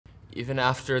Even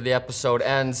after the episode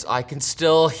ends, I can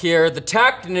still hear the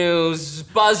tech news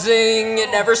buzzing. It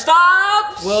never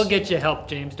stops. We'll get you help,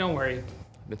 James. Don't worry.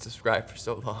 I've been subscribed for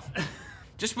so long.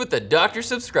 Just with the doctor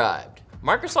subscribed.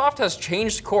 Microsoft has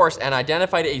changed course and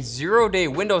identified a zero-day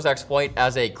Windows exploit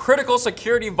as a critical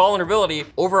security vulnerability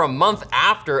over a month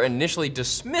after initially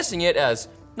dismissing it as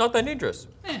not that dangerous.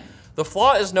 The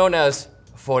flaw is known as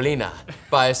Follina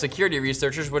by security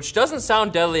researchers, which doesn't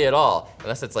sound deadly at all,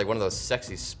 unless it's like one of those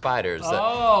sexy spiders.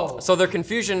 So their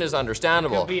confusion is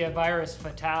understandable. It could be a virus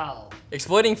fatale.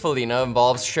 Exploiting Follina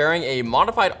involves sharing a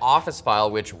modified Office file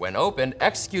which, when opened,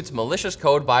 executes malicious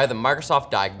code via the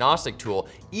Microsoft diagnostic tool,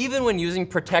 even when using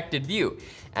protected view.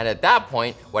 And at that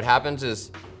point, what happens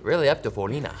is really up to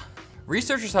Follina.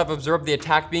 Researchers have observed the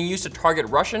attack being used to target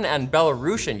Russian and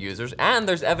Belarusian users, and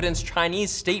there's evidence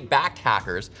Chinese state-backed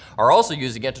hackers are also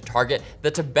using it to target the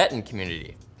Tibetan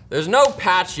community. There's no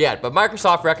patch yet, but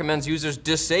Microsoft recommends users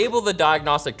disable the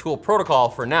diagnostic tool protocol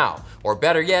for now, or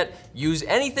better yet, use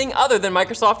anything other than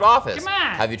Microsoft Office. Come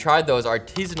on! Have you tried those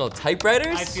artisanal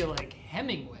typewriters? I feel like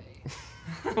Hemingway.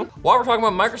 While we're talking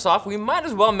about Microsoft, we might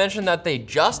as well mention that they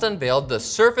just unveiled the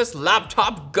Surface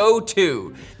Laptop Go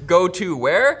 2. Go to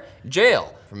where?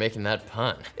 Jail, for making that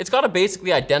pun. It's got a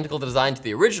basically identical design to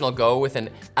the original Go with an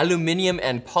aluminum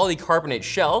and polycarbonate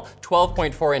shell,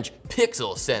 12.4-inch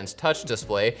Pixel Sense touch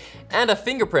display, and a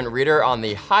fingerprint reader on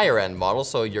the higher end model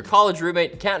so your college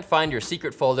roommate can't find your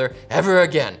secret folder ever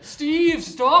again. Steve,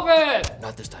 stop it!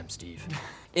 Not this time, Steve.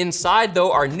 Inside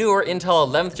though are newer Intel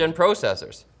 11th gen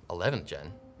processors. 11th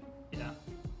gen? Yeah,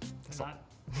 it's not.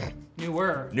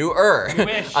 Newer.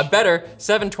 Newish. A better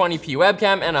 720p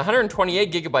webcam and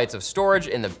 128 gigabytes of storage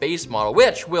in the base model,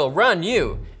 which will run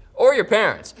you, or your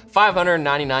parents,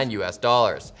 $599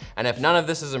 US. And if none of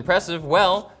this is impressive,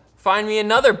 well, find me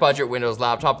another budget Windows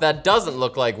laptop that doesn't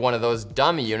look like one of those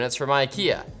dummy units from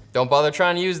IKEA. Don't bother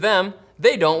trying to use them.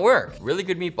 They don't work. Really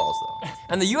good meatballs though.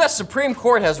 And the US Supreme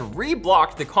Court has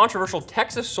reblocked the controversial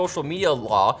Texas social media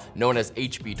law known as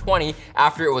HB 20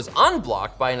 after it was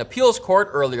unblocked by an appeals court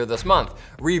earlier this month,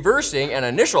 reversing an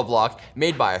initial block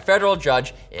made by a federal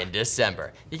judge in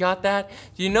December. You got that?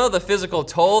 Do you know the physical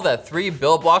toll that 3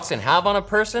 bill blocks can have on a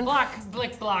person? Block,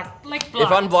 blick, block, blick,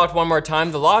 block. If unblocked one more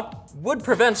time, the law would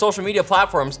prevent social media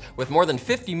platforms with more than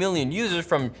 50 million users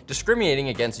from discriminating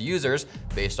against users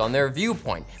based on their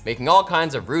viewpoint, making all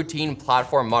kinds of routine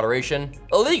platform moderation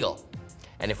illegal.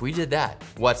 And if we did that,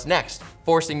 what's next?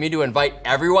 Forcing me to invite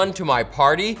everyone to my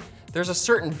party? There's a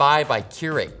certain buy by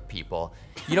curate, people.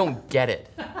 You don't get it.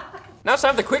 Now it's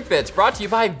time for the Quick Bits, brought to you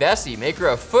by Vessi, maker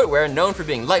of footwear known for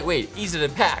being lightweight, easy to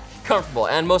pack, comfortable,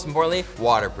 and most importantly,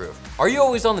 waterproof. Are you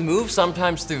always on the move,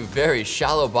 sometimes through very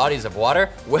shallow bodies of water?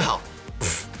 Well,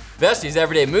 Vessi's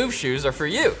Everyday Move shoes are for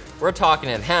you. We're talking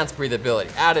enhanced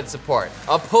breathability, added support,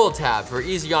 a pull tab for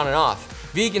easy on and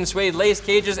off, vegan suede lace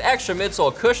cages, extra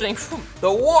midsole cushioning,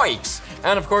 the wipes,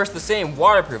 and of course the same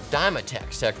waterproof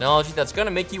Dymatex technology that's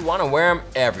gonna make you wanna wear them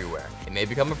everywhere. It may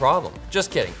become a problem. Just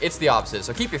kidding, it's the opposite.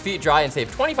 So keep your feet dry and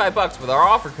save 25 bucks with our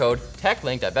offer code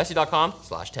TechLinked at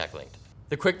vessi.com/techlinked.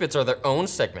 The Quick Bits are their own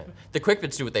segment. The Quick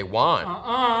Bits do what they want.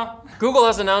 Google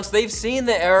has announced they've seen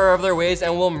the error of their ways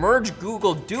and will merge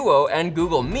Google Duo and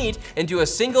Google Meet into a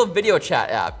single video chat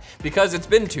app because it's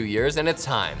been 2 years and it's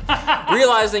time.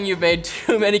 Realizing you've made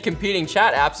too many competing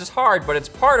chat apps is hard, but it's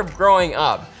part of growing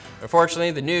up.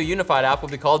 Unfortunately, the new unified app will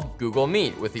be called Google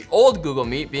Meet, with the old Google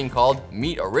Meet being called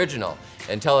Meet Original,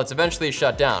 until it's eventually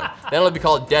shut down. Then it'll be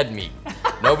called Dead Meat.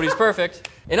 Nobody's perfect.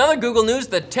 In other Google news,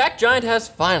 the tech giant has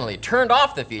finally turned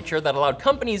off the feature that allowed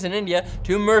companies in India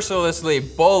to mercilessly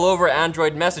bowl over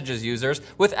Android messages users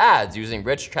with ads using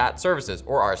rich chat services,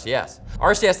 or RCS.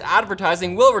 RCS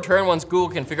advertising will return once Google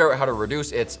can figure out how to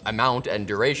reduce its amount and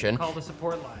duration. Call the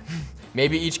support line.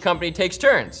 Maybe each company takes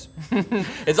turns.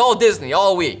 It's all Disney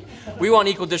all week. We want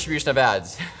equal distribution of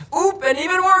ads. Oop, and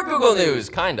even more Google news,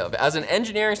 kind of, as an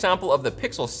engineering sample of the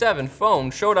Pixel 7 phone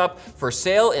showed up for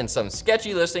sale in some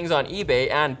sketchy listings on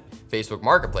eBay and Facebook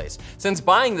Marketplace. Since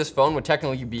buying this phone would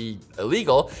technically be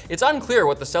illegal, it's unclear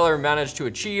what the seller managed to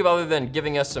achieve other than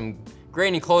giving us some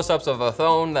grainy close-ups of a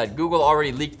phone that Google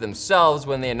already leaked themselves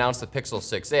when they announced the Pixel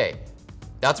 6a.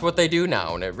 That's what they do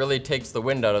now, and it really takes the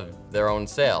wind out of their own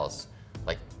sails.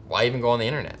 Like, why even go on the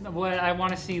internet? Well, I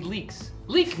want to see leaks.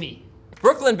 Leak me.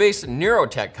 Brooklyn-based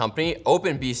neurotech company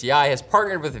OpenBCI has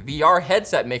partnered with VR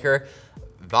headset maker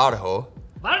Varjo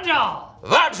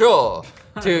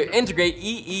to integrate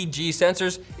EEG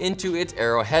sensors into its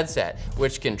Aero headset,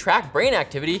 which can track brain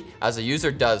activity as a user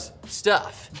does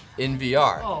stuff in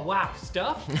VR. Oh wow,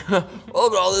 stuff?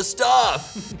 Look at all this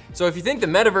stuff. So if you think the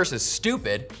metaverse is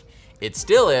stupid, It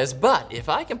still is, but if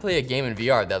I can play a game in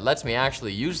VR that lets me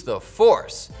actually use the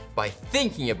Force by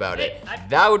thinking about it,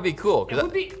 that would be cool. It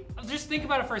would be, just think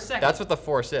about it for a second. That's what the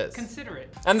Force is. Consider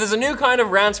it. And there's a new kind of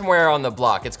ransomware on the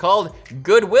block. It's called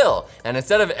Goodwill. And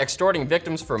instead of extorting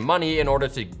victims for money in order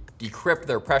to decrypt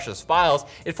their precious files,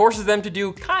 it forces them to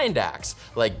do kind acts,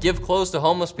 like give clothes to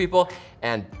homeless people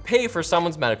and pay for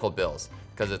someone's medical bills,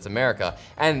 because it's America,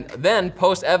 and then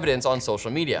post evidence on social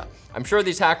media. I'm sure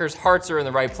these hackers' hearts are in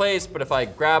the right place, but if I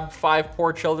grab 5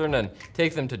 poor children and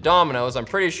take them to Domino's, I'm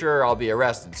pretty sure I'll be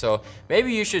arrested. So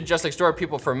maybe you should just extort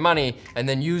people for money and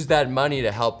then use that money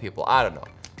to help people. I don't know.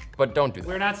 But don't do that.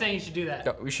 We're not saying you should do that.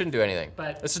 No, we shouldn't do anything.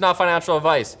 But this is not financial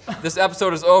advice. This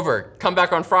episode is over. Come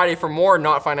back on Friday for more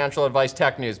not financial advice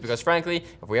tech news, because frankly,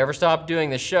 if we ever stop doing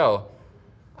this show,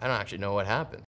 I don't actually know what happened.